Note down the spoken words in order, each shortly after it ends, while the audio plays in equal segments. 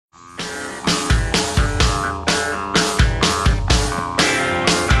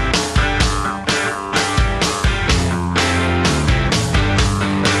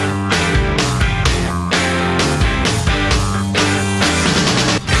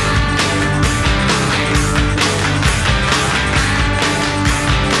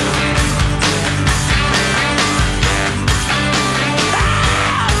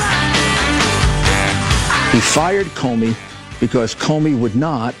fired Comey because Comey would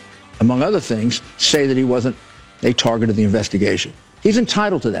not, among other things, say that he wasn't a target of the investigation. He's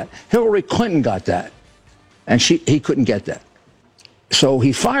entitled to that. Hillary Clinton got that, and he couldn't get that. So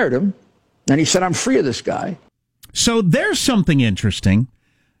he fired him, and he said, I'm free of this guy. So there's something interesting.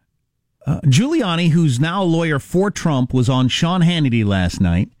 Giuliani, who's now a lawyer for Trump, was on Sean Hannity last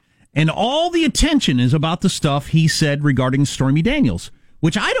night, and all the attention is about the stuff he said regarding Stormy Daniels,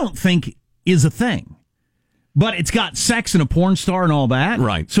 which I don't think is a thing. But it's got sex and a porn star and all that.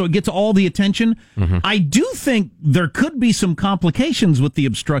 Right. So it gets all the attention. Mm-hmm. I do think there could be some complications with the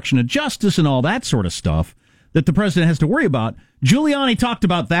obstruction of justice and all that sort of stuff that the president has to worry about. Giuliani talked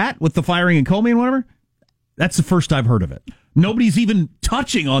about that with the firing of Comey and whatever. That's the first I've heard of it. Nobody's even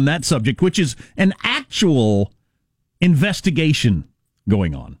touching on that subject, which is an actual investigation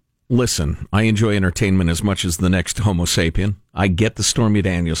going on. Listen, I enjoy entertainment as much as the next Homo sapien. I get the Stormy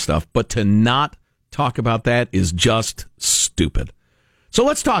Daniels stuff, but to not talk about that is just stupid. So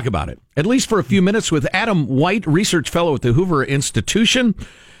let's talk about it, at least for a few minutes, with Adam White, research fellow at the Hoover Institution.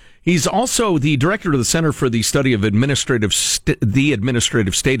 He's also the director of the Center for the Study of Administrative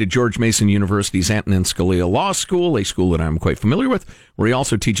State at George Mason University's Antonin Scalia Law School, a school that I'm quite familiar with, where he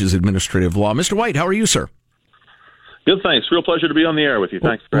also teaches administrative law. Mr. White, how are you, sir? Good, thanks. Real pleasure to be on the air with you.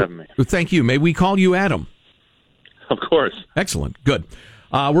 Thanks for having me. Thank you. May we call you Adam? Of course. Excellent. Good.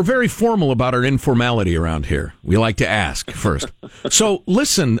 We're very formal about our informality around here. We like to ask first. So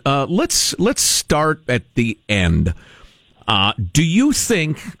listen, let's start at the end. Do you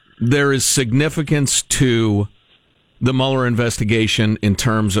think there is significance to the Mueller investigation in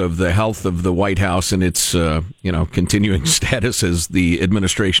terms of the health of the White House and its continuing status as the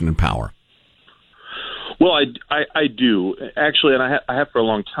administration in power? Well, I do actually, and I have for a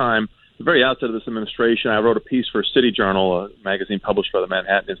long time. At the very outset of this administration, I wrote a piece for City Journal, a magazine published by the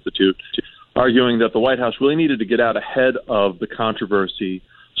Manhattan Institute, arguing that the White House really needed to get out ahead of the controversy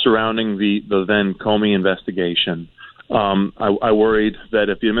surrounding the then Comey investigation. I worried that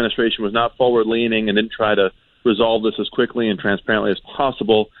if the administration was not forward-leaning and didn't try to resolve this as quickly and transparently as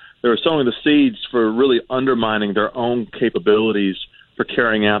possible, they were sowing the seeds for really undermining their own capabilities for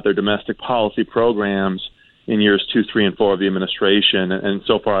carrying out their domestic policy programs in years 2, 3, and 4 of the administration. And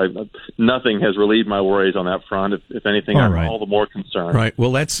so far, nothing has relieved my worries on that front. If anything, I'm all the more concerned. Right.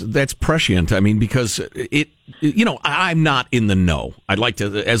 Well, that's prescient. I mean, because I'm not in the know. I'd like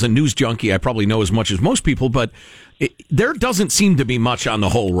to, as a news junkie, I probably know as much as most people, but there doesn't seem to be much on the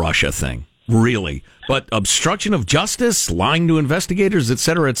whole Russia thing, really. But obstruction of justice, lying to investigators, et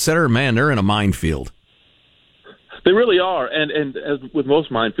cetera, man, they're in a minefield. They really are, and as with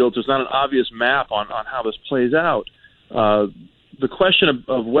most minefields, there's not an obvious map on how this plays out. The question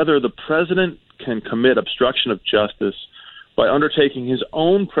of whether the president can commit obstruction of justice by undertaking his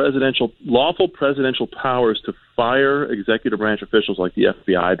own lawful presidential powers to fire executive branch officials like the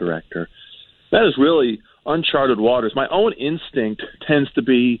FBI director, that is really uncharted waters. My own instinct tends to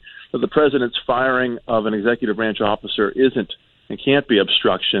be that the president's firing of an executive branch officer isn't and can't be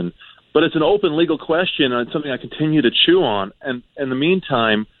obstruction. But it's an open legal question, and it's something I continue to chew on. And in the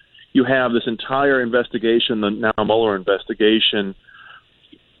meantime, you have this entire investigation, the now Mueller investigation,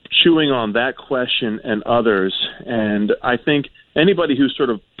 chewing on that question and others. And I think anybody who sort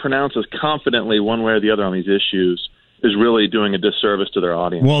of pronounces confidently one way or the other on these issues is really doing a disservice to their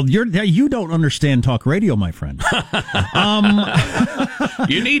audience. Well, you don't understand talk radio, my friend.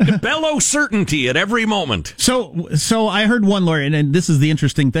 You need to bellow certainty at every moment. So I heard one lawyer, and this is the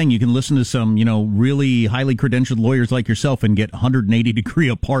interesting thing. You can listen to some, really highly credentialed lawyers like yourself and get 180 degree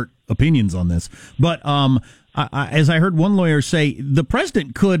apart opinions on this. But as I heard one lawyer say, the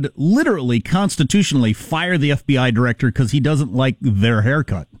president could literally constitutionally fire the FBI director because he doesn't like their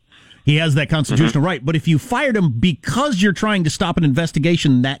haircut. He has that constitutional right. But if you fired him because you're trying to stop an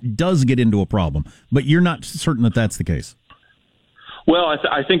investigation, that does get into a problem. But you're not certain that that's the case. Well,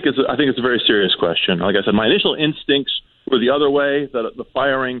 I think it's a very serious question. Like I said, my initial instincts were the other way, that the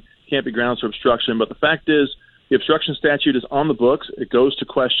firing can't be grounds for obstruction. But the fact is, the obstruction statute is on the books. It goes to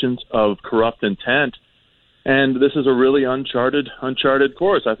questions of corrupt intent. And this is a really uncharted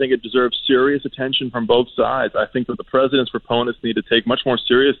course. I think it deserves serious attention from both sides. I think that the president's proponents need to take much more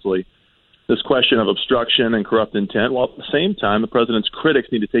seriously this question of obstruction and corrupt intent, while at the same time, the president's critics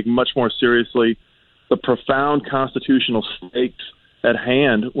need to take much more seriously the profound constitutional stakes at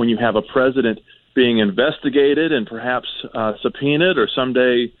hand when you have a president being investigated and perhaps subpoenaed or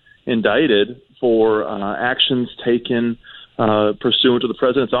someday indicted for actions taken pursuant to the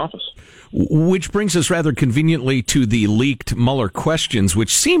president's office. Which brings us rather conveniently to the leaked Mueller questions,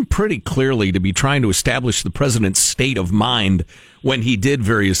 which seem pretty clearly to be trying to establish the president's state of mind when he did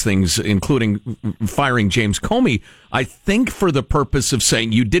various things, including firing James Comey, I think for the purpose of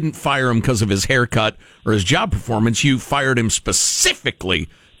saying you didn't fire him because of his haircut or his job performance. You fired him specifically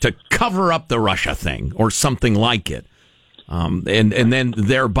to cover up the Russia thing or something like it. And then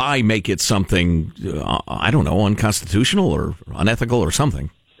thereby make it something, I don't know, unconstitutional or unethical or something.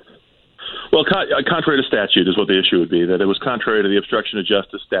 Well, contrary to statute is what the issue would be, that it was contrary to the obstruction of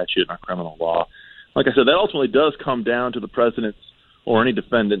justice statute in our criminal law. Like I said, that ultimately does come down to the president's or any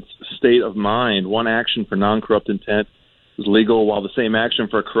defendant's state of mind. One action for non-corrupt intent is legal, while the same action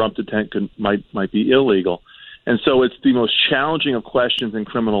for corrupt intent might be illegal. And so it's the most challenging of questions in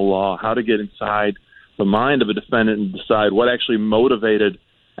criminal law, how to get inside the mind of a defendant and decide what actually motivated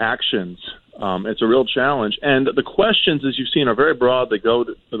actions. It's a real challenge. And the questions, as you've seen, are very broad. They go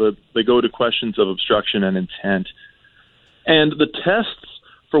to questions of obstruction and intent. And the tests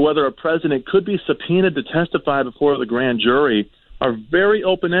for whether a president could be subpoenaed to testify before the grand jury are very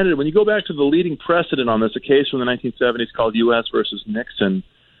open-ended. When you go back to the leading precedent on this, a case from the 1970s called U.S. versus Nixon,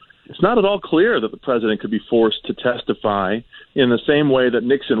 it's not at all clear that the president could be forced to testify in the same way that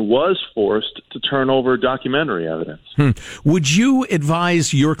Nixon was forced to turn over documentary evidence. Would you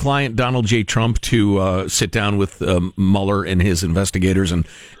advise your client, Donald J. Trump, to sit down with Mueller and his investigators and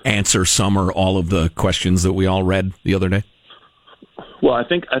answer some or all of the questions that we all read the other day? Well, I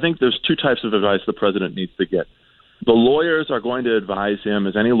think there's two types of advice the president needs to get. The lawyers are going to advise him,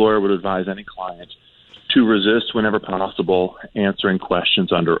 as any lawyer would advise any client, to resist whenever possible answering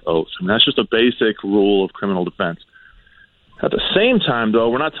questions under oath. And that's just a basic rule of criminal defense. At the same time, though,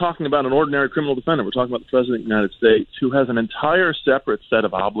 we're not talking about an ordinary criminal defendant. We're talking about the President of the United States, who has an entire separate set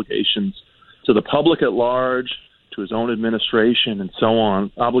of obligations to the public at large, to his own administration, and so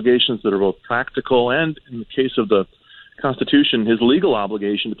on, obligations that are both practical and, in the case of the Constitution, his legal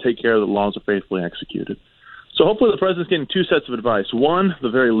obligation to take care that the laws are faithfully executed. So hopefully the president's getting two sets of advice. One, the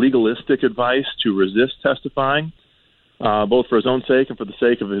very legalistic advice to resist testifying, both for his own sake and for the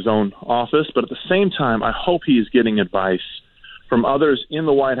sake of his own office. But at the same time, I hope he is getting advice from others in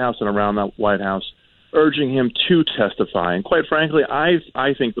the White House and around the White House, urging him to testify. And quite frankly,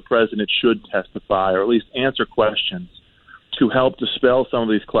 I think the president should testify, or at least answer questions, to help dispel some of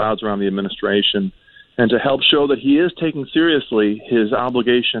these clouds around the administration and to help show that he is taking seriously his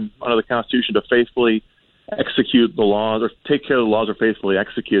obligation under the Constitution to faithfully execute the laws, or take care of the laws are faithfully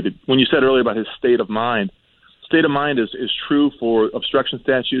executed. When you said earlier about his state of mind is true for obstruction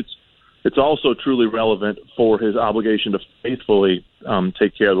statutes. It's also truly relevant for his obligation to faithfully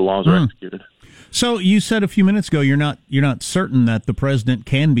take care of the laws are executed. So you said a few minutes ago you're not certain that the president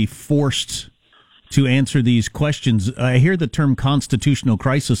can be forced to answer these questions. I hear the term constitutional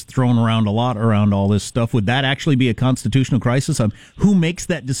crisis thrown around a lot around all this stuff. Would that actually be a constitutional crisis? Who makes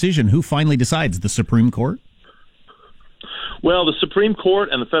that decision? Who finally decides? The Supreme Court? Well, the Supreme Court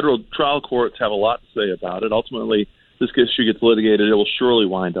and the federal trial courts have a lot to say about it. Ultimately, this issue gets litigated. It will surely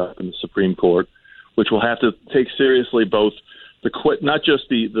wind up in the Supreme Court, which will have to take seriously both not just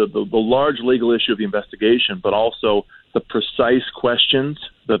the large legal issue of the investigation, but also the precise questions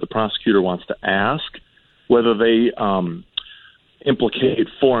that the prosecutor wants to ask, whether they implicate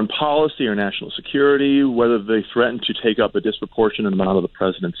foreign policy or national security, whether they threaten to take up a disproportionate amount of the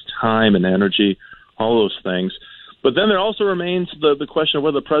president's time and energy, all those things. But then there also remains the question of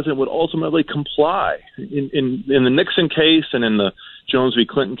whether the president would ultimately comply. In the Nixon case and in the Jones v.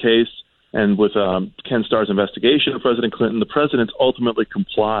 Clinton case, and with Ken Starr's investigation of President Clinton, the president ultimately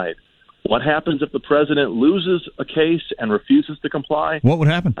complied. What happens if the president loses a case and refuses to comply? What would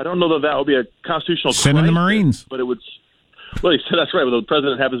happen? I don't know that would be a constitutional Send in the Marines. But it would. Well, that's right. But the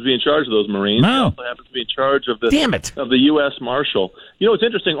president happens to be in charge of those Marines. No. He also happens to be in charge of of the U.S. Marshal. You know, it's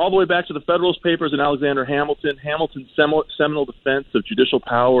interesting. All the way back to the Federalist Papers and Alexander Hamilton's seminal defense of judicial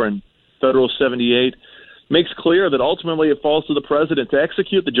power in Federalist 78 makes clear that ultimately it falls to the president to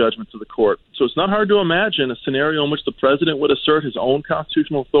execute the judgments of the court. So it's not hard to imagine a scenario in which the president would assert his own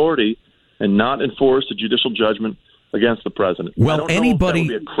constitutional authority and not enforce a judicial judgment against the president. Well, I don't know if that would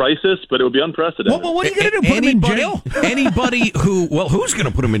be a crisis, but it would be unprecedented. Well, what are you going to do? Put him in jail? Anybody who, who's going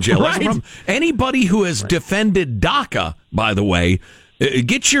to put him in jail? Right. Anybody who has defended DACA, by the way,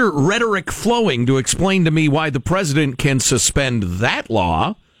 get your rhetoric flowing to explain to me why the president can suspend that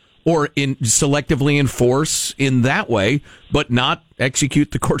law or selectively enforce in that way, but not execute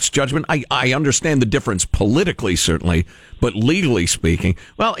the court's judgment. I understand the difference politically, certainly, but legally speaking,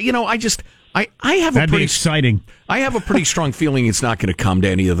 well, I have That'd be exciting. I have a pretty strong feeling it's not going to come to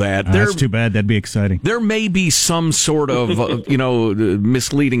any of that. That's too bad. That'd be exciting. There may be some sort of,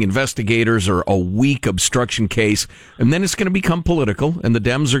 misleading investigators or a weak obstruction case, and then it's going to become political, and the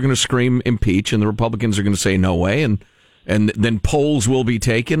Dems are going to scream impeach, and the Republicans are going to say no way, and then polls will be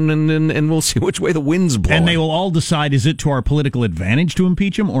taken, and we'll see which way the wind's blowing. And they will all decide, is it to our political advantage to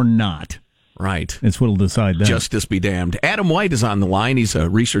impeach him or not? Right. That's what will decide that. Justice be damned. Adam White is on the line. He's a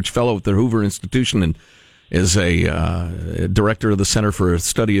research fellow at the Hoover Institution and is a director of the Center for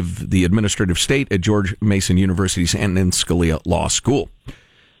Study of the Administrative State at George Mason University's Antonin Scalia Law School.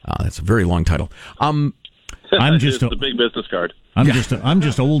 That's a very long title. I'm just it's a big business card. I'm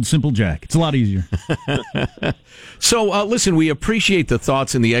just old Simple Jack. It's a lot easier. So, listen, we appreciate the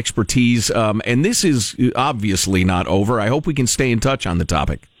thoughts and the expertise, and this is obviously not over. I hope we can stay in touch on the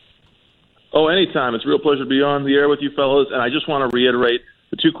topic. Oh, anytime. It's a real pleasure to be on the air with you fellows. And I just want to reiterate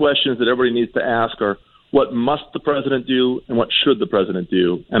the two questions that everybody needs to ask are, what must the president do and what should the president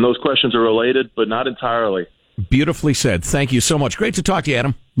do? And those questions are related, but not entirely. Beautifully said. Thank you so much. Great to talk to you,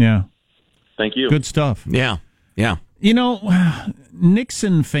 Adam. Yeah. Thank you. Good stuff. Yeah. You know,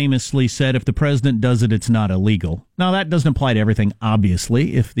 Nixon famously said if the president does it, it's not illegal. Now, that doesn't apply to everything,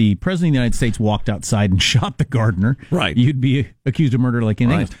 obviously. If the president of the United States walked outside and shot the gardener, right, you'd be accused of murder like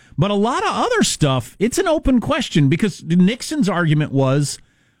anything else. But a lot of other stuff, it's an open question, because Nixon's argument was,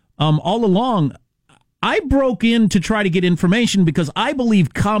 all along, I broke in to try to get information because I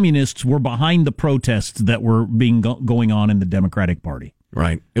believe communists were behind the protests that were going on in the Democratic Party.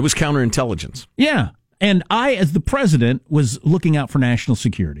 Right. It was counterintelligence. Yeah. And I, as the president, was looking out for national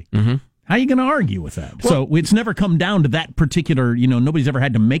security. Mm-hmm. How are you going to argue with that? Well, so it's never come down to that particular, nobody's ever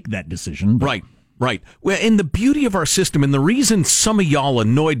had to make that decision. Right. Well, and the beauty of our system, and the reason some of y'all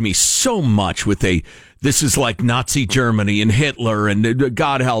annoyed me so much with this is like Nazi Germany and Hitler and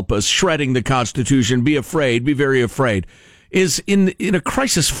God help us, shredding the Constitution, be afraid, be very afraid, is in a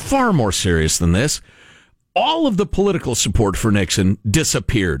crisis far more serious than this. All of the political support for Nixon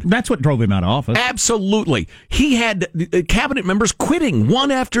disappeared. That's what drove him out of office. Absolutely. He had cabinet members quitting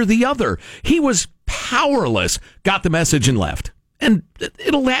one after the other. He was powerless, got the message and left. And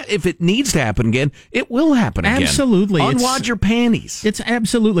if it needs to happen again, it will happen again. Absolutely. Unwad your panties. It's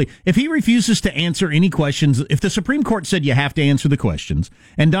absolutely. If he refuses to answer any questions, if the Supreme Court said you have to answer the questions,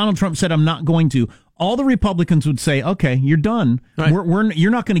 and Donald Trump said I'm not going to, all the Republicans would say, okay, you're done. Right.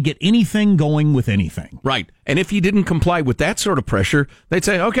 You're not going to get anything going with anything. Right. And if he didn't comply with that sort of pressure, they'd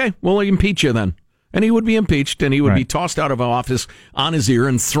say, okay, we'll impeach you then. And he would be impeached, and he would be tossed out of office on his ear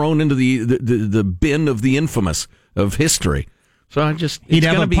and thrown into the bin of the infamous of history. So he'd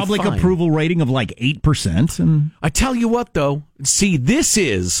have a public approval rating of like 8%. And I tell you what, though, see, this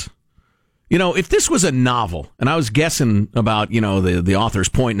is, if this was a novel, and I was guessing about, the author's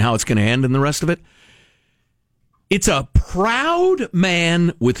point and how it's going to end and the rest of it, it's a proud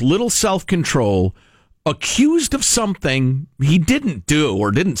man with little self-control, accused of something he didn't do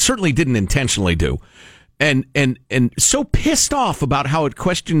or certainly didn't intentionally do, and so pissed off about how it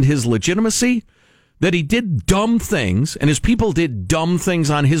questioned his legitimacy that he did dumb things, and his people did dumb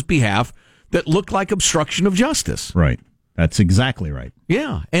things on his behalf that looked like obstruction of justice. Right. That's exactly right.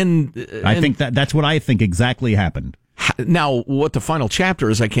 Yeah. And I think that's what I think exactly happened. Now, what the final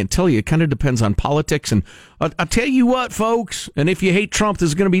chapter is, I can't tell you. It kind of depends on politics. And I'll tell you what, folks, and if you hate Trump, this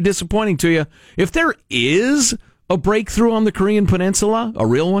is going to be disappointing to you. If there is a breakthrough on the Korean Peninsula, a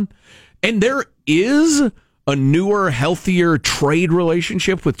real one, and there is a newer, healthier trade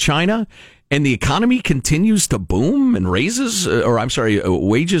relationship with China, and the economy continues to boom and wages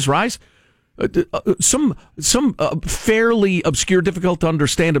rise, some fairly obscure, difficult to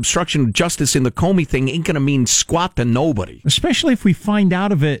understand obstruction of justice in the Comey thing ain't going to mean squat to nobody. Especially if we find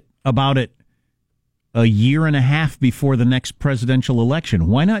out about it a year and a half before the next presidential election.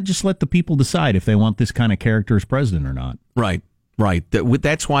 Why not just let the people decide if they want this kind of character as president or not? Right.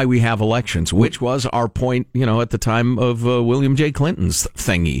 That's why we have elections, which was our point, at the time of William J. Clinton's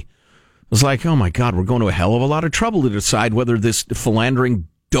thingy. It was like, oh my God, we're going to a hell of a lot of trouble to decide whether this philandering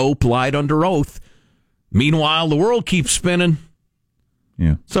dope lied under oath. Meanwhile, the world keeps spinning.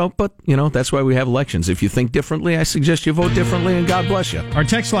 Yeah. So, but, that's why we have elections. If you think differently, I suggest you vote differently, and God bless you. Our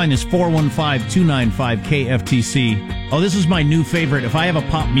text line is 415-295-KFTC. Oh, this is my new favorite. If I have a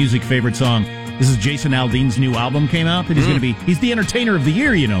pop music favorite song, this is Jason Aldean's new album came out. That he's the entertainer of the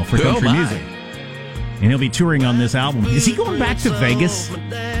year, for country music. And he'll be touring on this album. Is he going back to Vegas?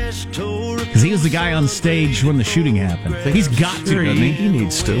 Because he was the guy on stage when the shooting happened. He's got to, doesn't he? He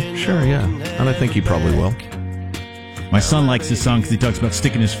needs to. Sure, yeah. And I think he probably will. My son likes this song because he talks about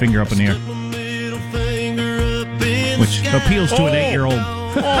sticking his finger up in the air, which appeals to an 8-year-old.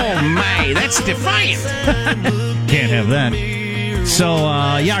 Oh, my, that's defiant. Can't have that. So,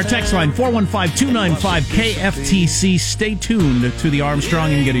 our text line, 415-295-KFTC. Stay tuned to the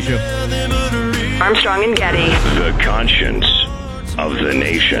Armstrong and Getty Show. Armstrong and Getty. The conscience of the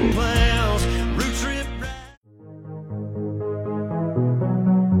nation.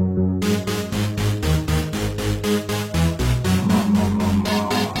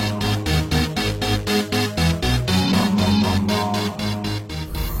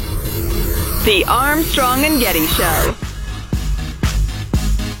 The Armstrong and Getty Show.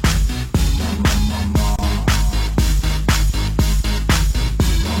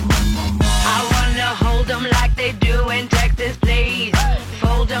 Like they do in Texas, please.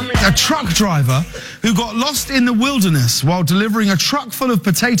 Fold them like a truck driver who got lost in the wilderness while delivering a truck full of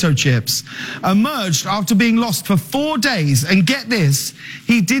potato chips emerged after being lost for 4 days, and get this,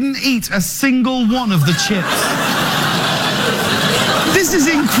 he didn't eat a single one of the chips. This is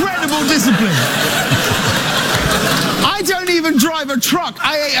incredible discipline. I don't even drive a truck.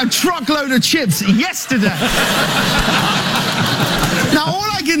 I ate a truckload of chips yesterday. Now,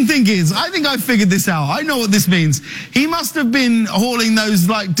 all I can think is, I think I figured this out. I know what this means. He must have been hauling those,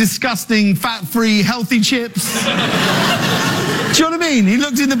 like, disgusting, fat-free, healthy chips. Do you know what I mean? He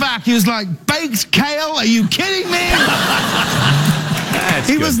looked in the back. He was like, baked kale? Are you kidding me?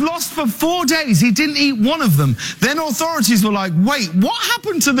 He was lost for 4 days. He didn't eat one of them. Then authorities were like, wait, what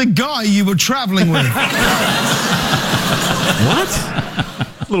happened to the guy you were traveling with? What?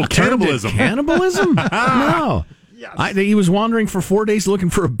 A little cannibalism. Cannibalism? No. Yes. He was wandering for 4 days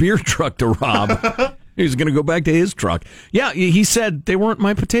looking for a beer truck to rob. He was going to go back to his truck. Yeah, he said they weren't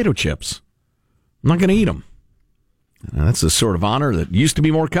my potato chips. I'm not going to eat them. Now, that's the sort of honor that used to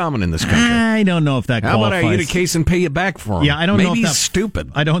be more common in this country. I don't know if that qualifies. How about I eat a case and pay you back for them? Yeah, I don't know if Maybe that's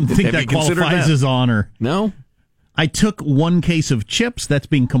stupid. I don't think that qualifies as honor. No? I took 1 case of chips. That's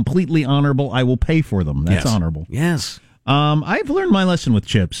being completely honorable. I will pay for them. That's honorable. Yes. I've learned my lesson with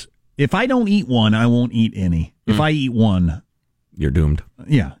chips. If I don't eat one, I won't eat any. If I eat one, you're doomed.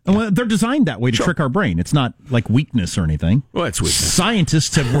 Yeah. Well, they're designed that way to trick our brain. It's not like weakness or anything. Well, it's weakness.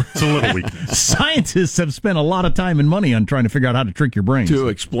 Scientists have it's a little weakness. Scientists have spent a lot of time and money on trying to figure out how to trick your brain. To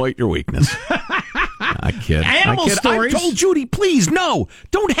exploit your weakness. I kid. Animal stories. I told Judy, please, no.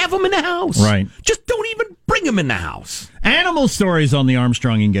 Don't have them in the house. Right. Just don't even bring them in the house. Animal stories on the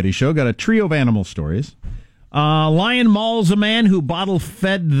Armstrong and Getty Show. Got a trio of animal stories. Lion mauls a man who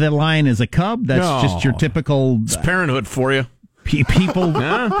bottle-fed the lion as a cub. That's just your typical... It's parenthood for you.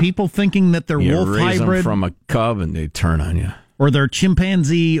 People thinking that they're wolf raise hybrid. Them from a cub and they turn on you. Or they're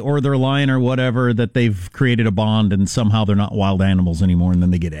chimpanzee or they're lion or whatever, that they've created a bond and somehow they're not wild animals anymore and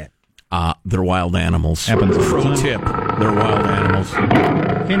then they get it. They're wild animals. Happens all the Pro time. tip, they're wild animals.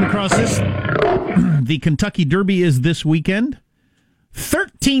 Came across this. The Kentucky Derby is this weekend.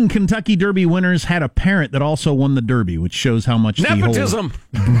 13 Kentucky Derby winners had a parent that also won the Derby, which shows how much nepotism.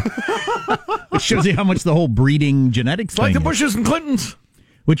 It shows you how much the whole breeding genetics thing like the is. Bushes and Clintons.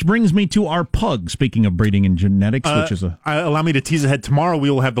 Which brings me to our pug, speaking of breeding and genetics, which is allow me to tease ahead. Tomorrow we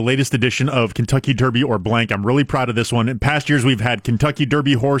will have the latest edition of Kentucky Derby or blank. I'm really proud of this one. In past years, we've had Kentucky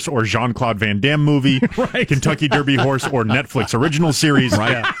Derby horse or Jean-Claude Van Damme movie. Right. Kentucky Derby horse or Netflix original series.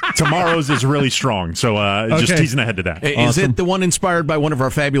 Right. Yeah. Tomorrow's is really strong. So just teasing ahead to that. Is it the one inspired by one of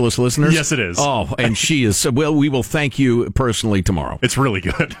our fabulous listeners? Yes, it is. Oh, and she is. Well, we will thank you personally tomorrow. It's really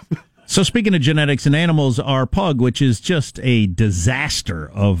good. So speaking of genetics and animals, our pug, which is just a disaster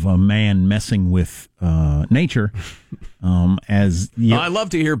of a man messing with nature, I love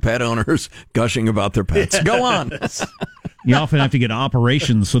to hear pet owners gushing about their pets. Go on. You often have to get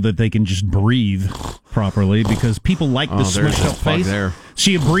operations so that they can just breathe properly because people like the smushed up face. There.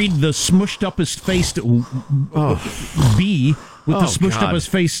 So you breed the smushed up his face bee with the smushed up his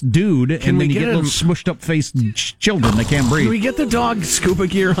face dude, and then you get little smushed up face children that can't breathe. Can we get the dog scuba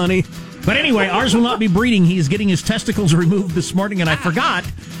gear, honey? But anyway, ours will not be breeding. He is getting his testicles removed this morning, and I forgot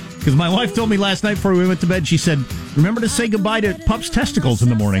because my wife told me last night before we went to bed, she said, remember to say goodbye to Pup's testicles in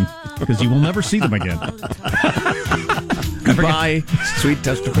the morning because you will never see them again. Goodbye, sweet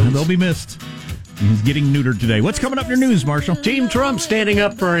testicles. They'll be missed. He's getting neutered today. What's coming up in your news, Marshall? Team Trump standing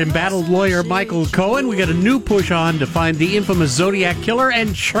up for embattled lawyer Michael Cohen. We got a new push on to find the infamous Zodiac Killer,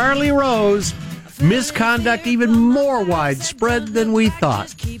 and Charlie Rose. Misconduct even more widespread than we thought.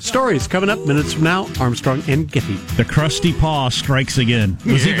 Stories coming up minutes from now. Armstrong and Getty. The crusty paw strikes again.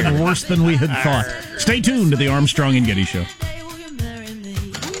 It was even worse than we had thought. Stay tuned to the Armstrong and Getty Show.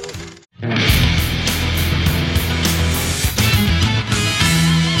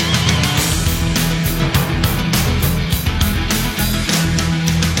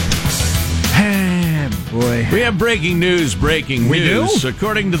 Boy. We have breaking news.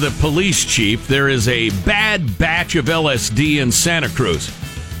 According to the police chief, there is a bad batch of LSD in Santa Cruz.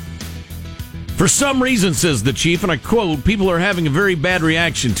 For some reason, says the chief, and I quote, people are having a very bad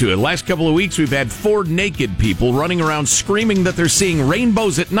reaction to it. Last couple of weeks, we've had 4 naked people running around screaming that they're seeing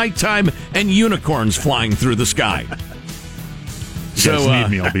rainbows at nighttime and unicorns flying through the sky. You guys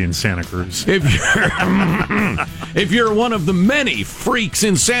need me, I'll be in Santa Cruz. If you're one of the many freaks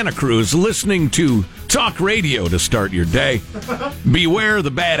in Santa Cruz listening to talk radio to start your day, beware the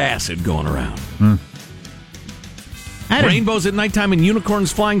bad acid going around. Rainbows at nighttime and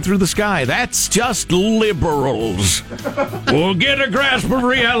unicorns flying through the sky. That's just liberals. We'll get a grasp of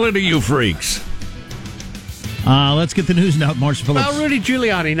reality, you freaks. Let's get the news now, Marshall Phillips. Well, Rudy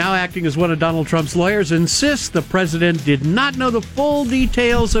Giuliani, now acting as one of Donald Trump's lawyers, insists the president did not know the full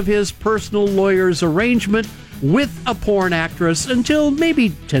details of his personal lawyer's arrangement with a porn actress until maybe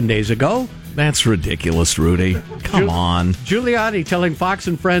 10 days ago. That's ridiculous, Rudy. Come on. Giuliani telling Fox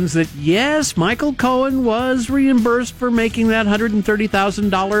and Friends that, yes, Michael Cohen was reimbursed for making that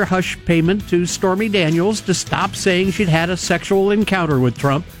 $130,000 hush payment to Stormy Daniels to stop saying she'd had a sexual encounter with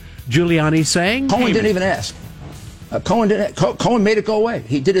Trump. Giuliani saying... Cohen didn't even ask. Cohen made it go away.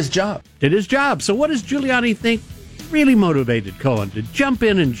 He did his job. So what does Giuliani think really motivated Cohen to jump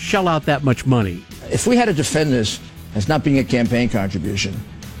in and shell out that much money? If we had to defend this as not being a campaign contribution,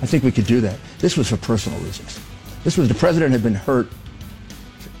 I think we could do that. This was for personal reasons. This was the president had been hurt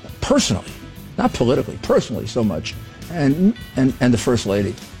personally, not politically, personally so much, and the first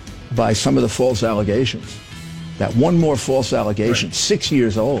lady by some of the false allegations. That one more false allegation, 6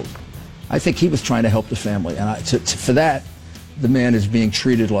 years old. I think he was trying to help the family, and for that, the man is being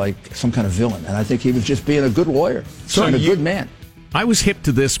treated like some kind of villain. And I think he was just being a good lawyer, a good man. I was hip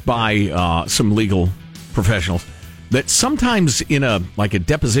to this by some legal professionals that sometimes in a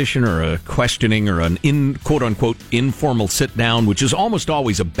deposition or a questioning or an quote unquote informal sit down, which is almost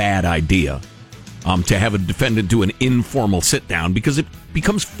always a bad idea, to have a defendant do an informal sit down because it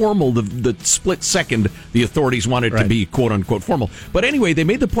becomes formal the split second the authorities want it to be quote unquote formal. But anyway, they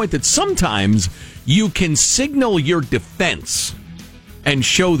made the point that sometimes you can signal your defense and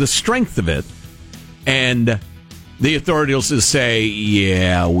show the strength of it, and the authorities will just say,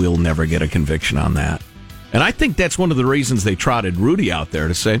 yeah, we'll never get a conviction on that. And I think that's one of the reasons they trotted Rudy out there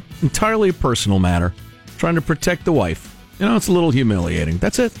to say, entirely a personal matter, trying to protect the wife. You know, it's a little humiliating.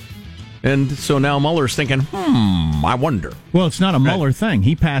 That's it. And so now Mueller's thinking, I wonder. Well, it's not a Mueller thing.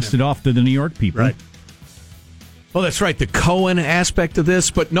 He passed it off to the New York people. Right. Well, that's right. The Cohen aspect of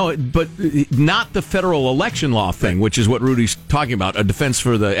this, but not the federal election law thing, which is what Rudy's talking about, a defense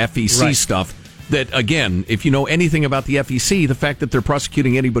for the FEC stuff. That, again, if you know anything about the FEC, the fact that they're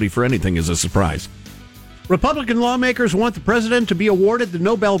prosecuting anybody for anything is a surprise. Republican lawmakers want the president to be awarded the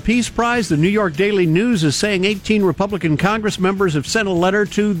Nobel Peace Prize. The New York Daily News is saying 18 Republican Congress members have sent a letter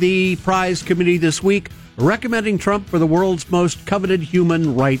to the prize committee this week recommending Trump for the world's most coveted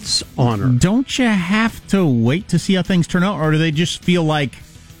human rights honor. Don't you have to wait to see how things turn out, or do they just feel like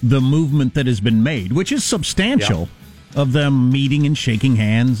the movement that has been made, which is substantial, of them meeting and shaking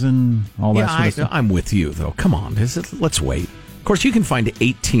hands and all that sort of stuff? I'm with you, though. Come on, let's wait. Of course, you can find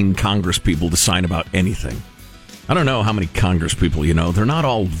 18 Congress people to sign about anything. I don't know how many Congress people you know. They're not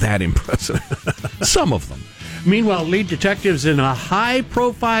all that impressive. Some of them. Meanwhile, lead detectives in a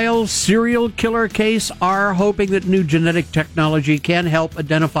high-profile serial killer case are hoping that new genetic technology can help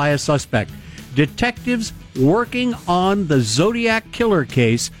identify a suspect. Detectives working on the Zodiac Killer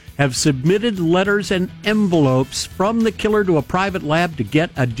case have submitted letters and envelopes from the killer to a private lab to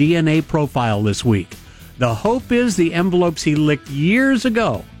get a DNA profile this week. The hope is the envelopes he licked years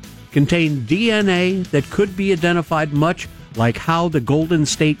ago contain DNA that could be identified, much like how the Golden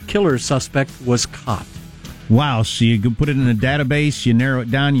State Killer suspect was caught. Wow, so you put it in a database, you narrow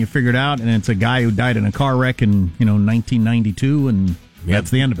it down, you figure it out, and it's a guy who died in a car wreck in 1992, and that's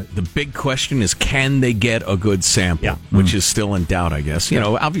the end of it. The big question is, can they get a good sample, which is still in doubt, I guess.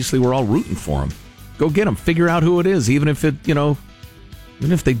 Obviously we're all rooting for them. Go get them, figure out who it is, even if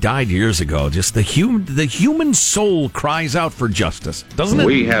they died years ago. Just the human soul cries out for justice, doesn't it?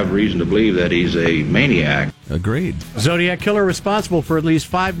 We have reason to believe that he's a maniac. Agreed. Zodiac Killer responsible for at least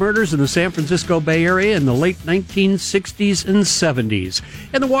 5 murders in the San Francisco Bay Area in the late 1960s and 70s.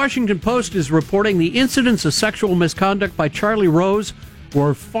 And the Washington Post is reporting the incidents of sexual misconduct by Charlie Rose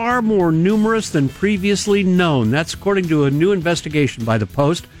were far more numerous than previously known. That's according to a new investigation by the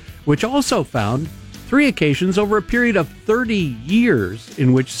Post, which also found 3 occasions over a period of 30 years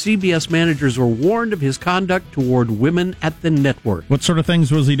in which CBS managers were warned of his conduct toward women at the network. What sort of things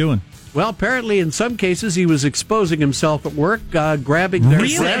was he doing? Well, apparently in some cases he was exposing himself at work, grabbing their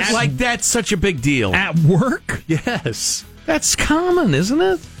breasts. Like that's such a big deal. At work? Yes. That's common, isn't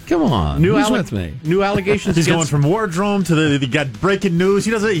it? Come on. Who's with me? New allegations. He's going from wardrobe to he got breaking news.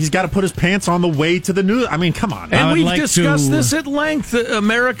 He's got to put his pants on the way to the news. I mean, come on. And we've discussed this at length.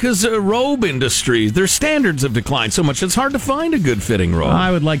 America's robe industry. Their standards have declined so much it's hard to find a good fitting robe. I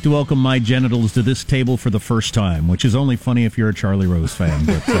would like to welcome my genitals to this table for the first time, which is only funny if you're a Charlie Rose fan.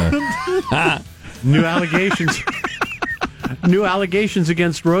 But, new allegations. New allegations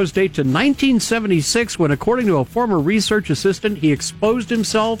against Rose date to 1976 when, according to a former research assistant, he exposed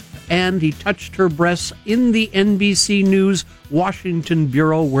himself and he touched her breasts in the NBC News Washington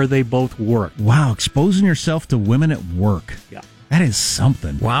bureau where they both worked. Wow, exposing yourself to women at work. Yeah. That is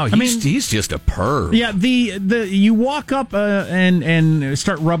something. Wow, he's just a perv. Yeah, the you walk up and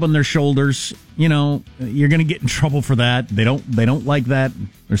start rubbing their shoulders. You know, you're going to get in trouble for that. They don't like that.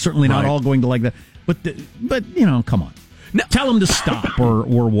 They're certainly not all going to like that. But you know, come on. No. Tell them to stop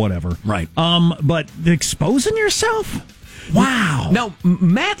or whatever. Right. But exposing yourself? Wow. Now,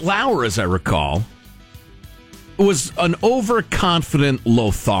 Matt Lauer, as I recall, was an overconfident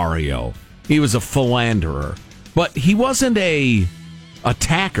Lothario. He was a philanderer. But he wasn't a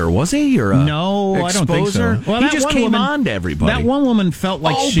attacker, was he? Or a no, exposer? I don't think so. Well, he just came on to everybody. That one woman felt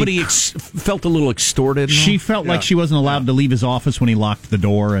like but he felt a little extorted. She felt like she wasn't allowed to leave his office when he locked the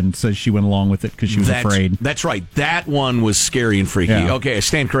door, and says she went along with it because she was afraid. That's right. That one was scary and freaky. Yeah. Okay, I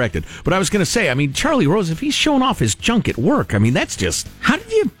stand corrected. But I was going to say, I mean, Charlie Rose, if he's showing off his junk at work, I mean, that's just... How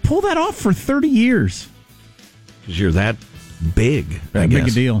did you pull that off for 30 years? Because you're that big, That big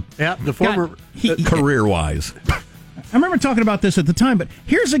a deal. Yeah, the former... career-wise. I remember talking about this at the time, but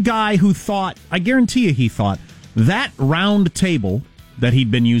here's a guy who thought, I guarantee you he thought, that round table that he'd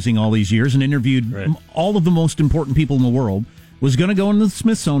been using all these years and interviewed all of the most important people in the world was going to go into the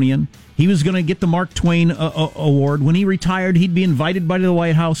Smithsonian. He was going to get the Mark Twain Award. When he retired, he'd be invited to the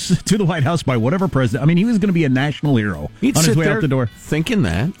White House by whatever president. I mean, he was going to be a national hero He'd on his sit way there out the door. Thinking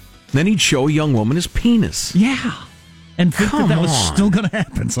that. Then he'd show a young woman his penis. Yeah. And think that was still going to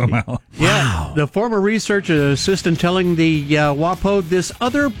happen somehow. Yeah, wow. The former research assistant telling the WAPO this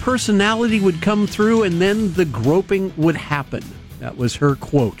other personality would come through and then the groping would happen. That was her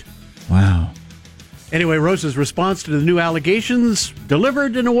quote. Wow. Anyway, Rose's response to the new allegations,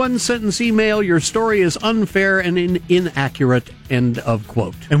 delivered in a one-sentence email, your story is unfair and inaccurate, end of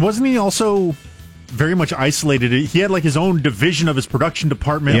quote. And wasn't he also very much isolated? He had like his own division of his production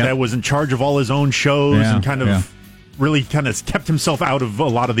department that was in charge of all his own shows and kind of... really kind of kept himself out of a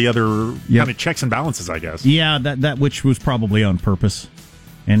lot of the other kind of checks and balances, I guess. Yeah, that which was probably on purpose.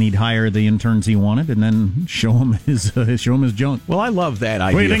 And he'd hire the interns he wanted and then show him his junk. Well, I love that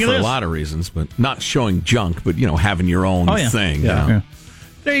idea for a lot of reasons, but not showing junk, but, you know, having your own thing. Yeah. You know?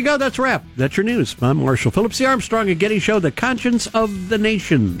 There you go. That's a wrap. That's your news. I'm Marshall Phillips, the Armstrong and Getty Show, the conscience of the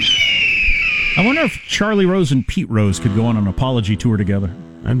nation. I wonder if Charlie Rose and Pete Rose could go on an apology tour together.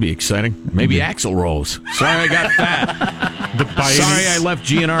 That'd be exciting. Maybe Axl Rose. Sorry I got fat. Sorry I left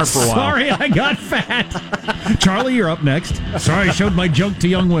GNR for a while. Sorry I got fat. Charlie, you're up next. Sorry I showed my junk to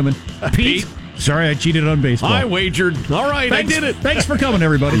young women. Pete, sorry I cheated on baseball. I wagered. All right, Thanks, I did it. Thanks for coming,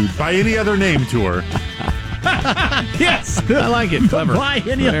 everybody. By any other name tour. Yes. I like it. Clever. By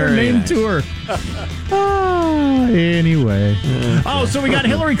any other name tour. Anyway. So we got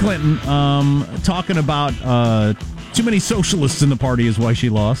Hillary Clinton talking about too many socialists in the party is why she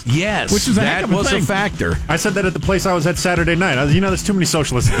lost. Yes, which is that was a factor. I said that at the place I was at Saturday night. There's too many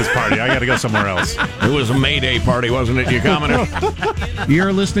socialists at this party. I got to go somewhere else. It was a May Day party, wasn't it, you commoner?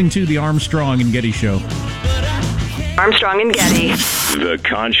 You're listening to the Armstrong and Getty Show. Armstrong and Getty. The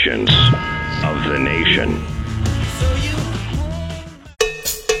conscience of the nation.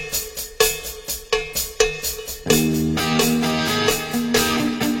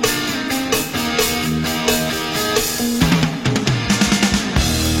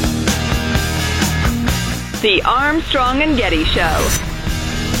 The Armstrong and Getty Show.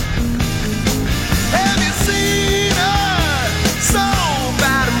 Have you seen her? So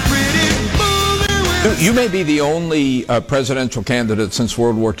bad and pretty. You may be the only presidential candidate since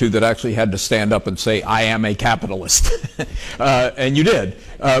World War II that actually had to stand up and say, I am a capitalist. And you did.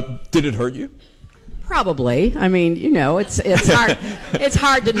 Did it hurt you? Probably. I mean, you know, it's hard. It's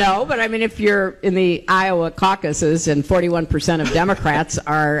hard to know, but I mean, if you're in the Iowa caucuses and 41% of Democrats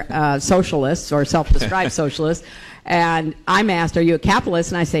are socialists or self-described socialists, and I'm asked, "Are you a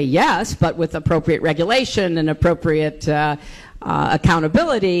capitalist?" and I say yes, but with appropriate regulation and appropriate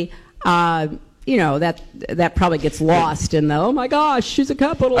accountability, you know, that probably gets lost in the, oh my gosh, she's a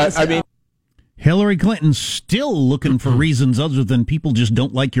capitalist. I mean, Hillary Clinton's still looking for reasons other than people just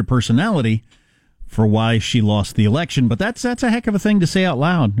don't like your personality for why she lost the election. But that's a heck of a thing to say out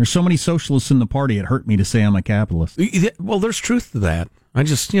loud. There's so many socialists in the party, it hurt me to say I'm a capitalist. Well, there's truth to that. I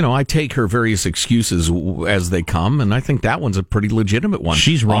just, I take her various excuses as they come, and I think that one's a pretty legitimate one.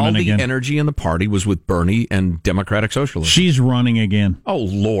 She's running again. All the energy in the party was with Bernie and Democratic Socialism. She's running again. Oh,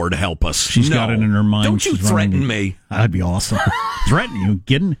 Lord help us. She's got it in her mind. Don't you threaten me. That'd be awesome. Threaten you?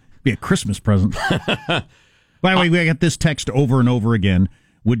 Kidding? Be a Christmas present. By the way, we got this text over and over again.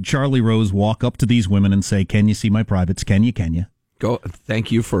 Would Charlie Rose walk up to these women and say, "Can you see my privates? Can you? Go.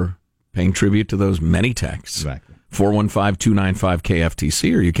 Thank you for paying tribute to those many texts. Exactly.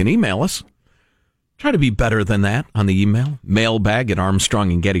 415-295-KFTC, or you can email us. Try to be better than that on the email.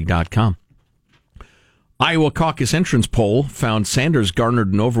 mailbag@armstrongandgetty.com. Iowa caucus entrance poll found Sanders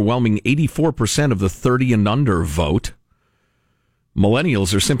garnered an overwhelming 84% of the 30 and under vote.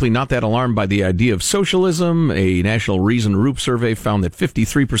 Millennials are simply not that alarmed by the idea of socialism. A National Reason Roop survey found that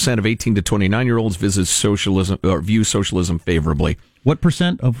 53% of 18 to 29-year-olds visit socialism or view socialism favorably. What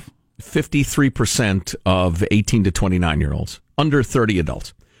percent of? 53% of 18 to 29-year-olds, under 30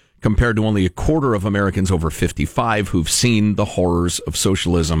 adults, compared to only a quarter of Americans over 55 who've seen the horrors of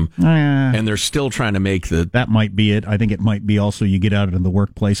socialism, and they're still trying to make That might be it. I think it might be also you get out into the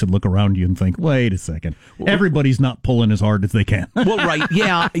workplace and look around you and think, wait a second, everybody's not pulling as hard as they can. Well, right,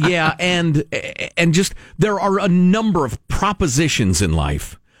 yeah, and just there are a number of propositions in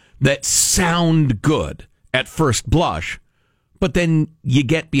life that sound good at first blush, but then you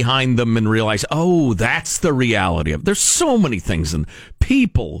get behind them and realize, oh, that's the reality of. There's so many things in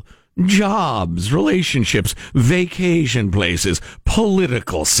people, jobs, relationships, vacation places,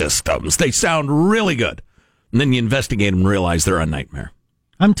 political systems. They sound really good. And then you investigate them and realize they're a nightmare.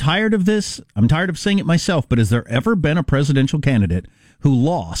 I'm tired of this. I'm tired of saying it myself, but has there ever been a presidential candidate who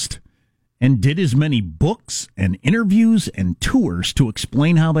lost and did as many books and interviews and tours to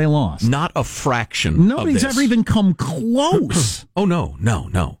explain how they lost? Not a fraction. Nobody's ever even come close. Oh,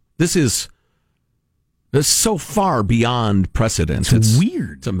 no. This is so far beyond precedent. It's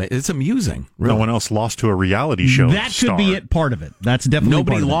weird. It's amusing. Really. No one else lost to a reality show. That could be it. Part of it. That's definitely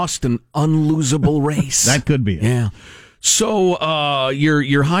nobody part of lost an unlosable race. That could be it. Yeah. So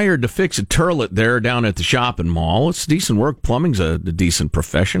you're hired to fix a turlet there down at the shopping mall. It's decent work. Plumbing's a decent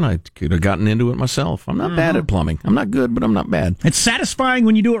profession. I could have gotten into it myself. I'm not bad at plumbing. I'm not good, but I'm not bad. It's satisfying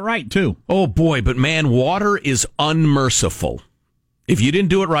when you do it right, too. Oh, boy, but man, water is unmerciful. If you didn't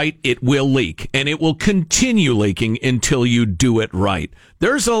do it right, it will leak, and it will continue leaking until you do it right.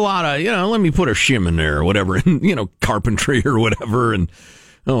 There's a lot of, let me put a shim in there or whatever, carpentry or whatever, and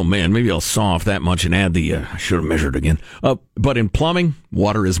oh, man, maybe I'll saw off that much and add I should have measured again. But in plumbing,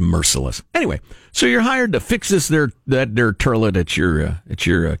 water is merciless. Anyway, so you're hired to fix that turlet at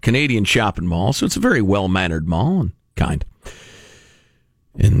your Canadian shopping mall. So it's a very well-mannered mall and kind.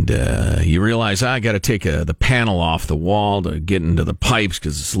 And you realize, I got to take the panel off the wall to get into the pipes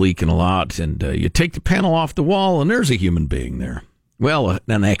because it's leaking a lot. And you take the panel off the wall, and there's a human being there. Well,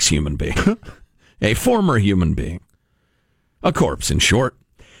 an ex-human being. A former human being. A corpse, in short.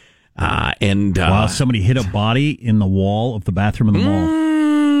 Wow, somebody hit a body in the wall of the bathroom in the mall.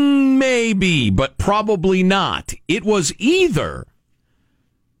 Maybe, but probably not. It was either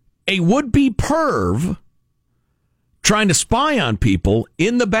a would-be perv trying to spy on people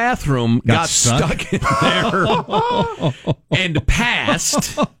in the bathroom, got stuck in there, and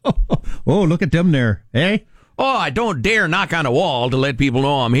passed. Oh, look at them there, eh? Oh, I don't dare knock on a wall to let people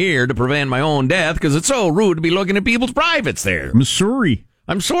know I'm here to prevent my own death because it's so rude to be looking at people's privates there. I'm sorry.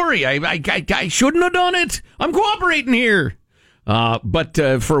 I shouldn't have done it. I'm cooperating here. But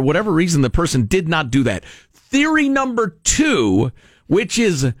for whatever reason, the person did not do that. Theory number 2, which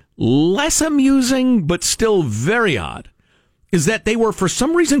is less amusing but still very odd, is that they were for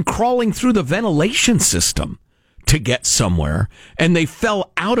some reason crawling through the ventilation system to get somewhere, and they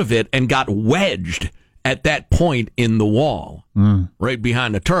fell out of it and got wedged at that point in the wall, right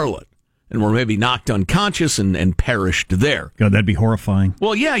behind the toilet. And were maybe knocked unconscious and perished there. God, that'd be horrifying.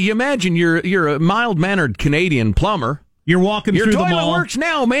 Well, yeah, you imagine you're a mild-mannered Canadian plumber. You're walking through the mall. Your toilet works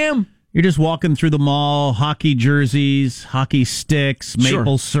now, ma'am. You're just walking through the mall, hockey jerseys, hockey sticks,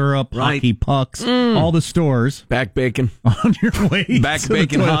 maple syrup, hockey pucks, all the stores. Back bacon. On your way Back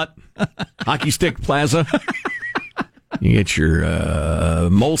bacon hut. Hockey stick plaza. You get your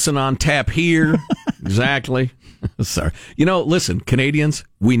Molson on tap here. Exactly. Sorry. Listen, Canadians,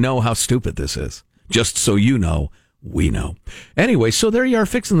 we know how stupid this is. Just so you know, we know. Anyway, so there you are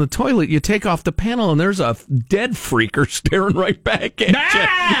fixing the toilet. You take off the panel, and there's a dead freaker staring right back at you.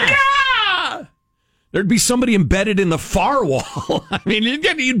 Yeah! There'd be somebody embedded in the firewall. I mean, you'd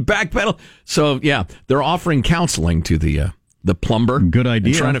backpedal. So, yeah, they're offering counseling to the plumber. Good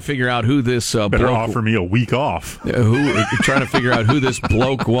idea. Trying to figure out who this better bloke... offer me a week off. Trying to figure out who this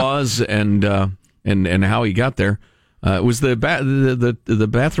bloke was and how he got there. It was the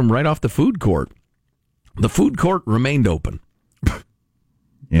bathroom right off the food court. The food court remained open.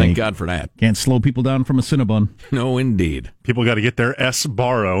 Thank God for that. Can't slow people down from a Cinnabon. No, indeed. People got to get their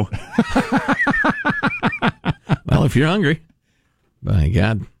S-borrow. Well, if you're hungry, by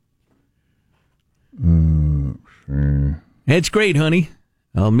God. Sure. It's great, honey.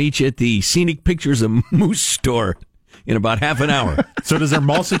 I'll meet you at the Scenic Pictures of Moose store in about half an hour. So does their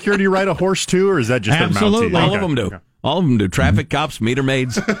mall security ride a horse too, or is that just Absolutely. their Mountie? All of them do. Okay. All of them do. Traffic cops, meter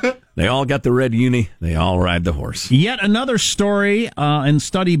maids. They all got the red uni. They all ride the horse. Yet another story and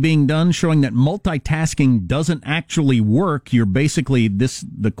study being done showing that multitasking doesn't actually work. You're basically,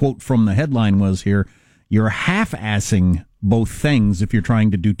 the quote from the headline was here, you're half-assing both things if you're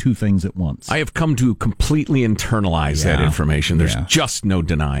trying to do two things at once. I have come to completely internalize that information. There's just no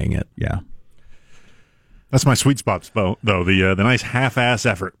denying it. Yeah. That's my sweet spot, though, the nice half-ass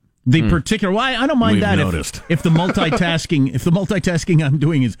effort. The particular, well, I don't mind We've that noticed. if the multitasking I'm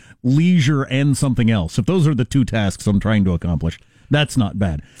doing is leisure and something else. If those are the two tasks I'm trying to accomplish, that's not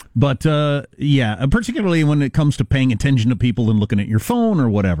bad. But particularly when it comes to paying attention to people and looking at your phone or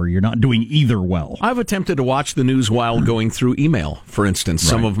whatever, you're not doing either well. I've attempted to watch the news while going through email, for instance,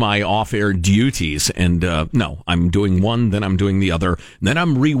 some of my off-air duties. And no, I'm doing one, then I'm doing the other, then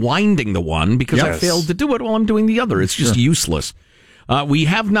I'm rewinding the one because I failed to do it while I'm doing the other. It's just useless. We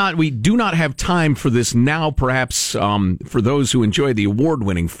do not have time for this now. Perhaps for those who enjoy the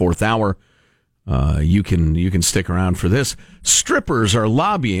award-winning fourth hour, you can stick around for this. Strippers are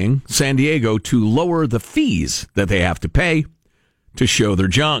lobbying San Diego to lower the fees that they have to pay to show their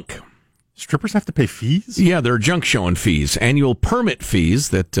junk. Strippers have to pay fees? Yeah, there are junk showing fees, annual permit fees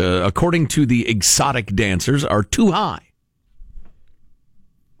that, according to the exotic dancers, are too high.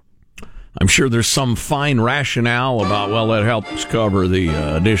 I'm sure there's some fine rationale about, well, that helps cover the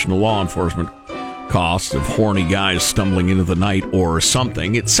additional law enforcement costs of horny guys stumbling into the night or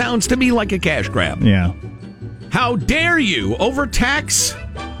something. It sounds to me like a cash grab. Yeah. How dare you overtax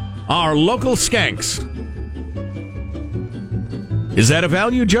our local skanks? Is that a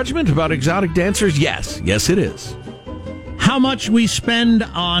value judgment about exotic dancers? Yes. Yes, it is. How much we spend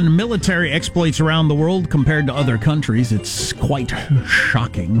on military exploits around the world compared to other countries, it's quite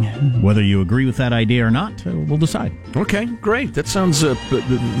shocking. Whether you agree with that idea or not, we'll decide. Okay, great. That sounds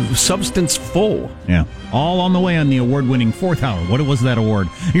substance full. Yeah. All on the way on the award-winning fourth hour. What was that award?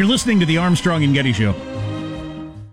 You're listening to the Armstrong and Getty Show.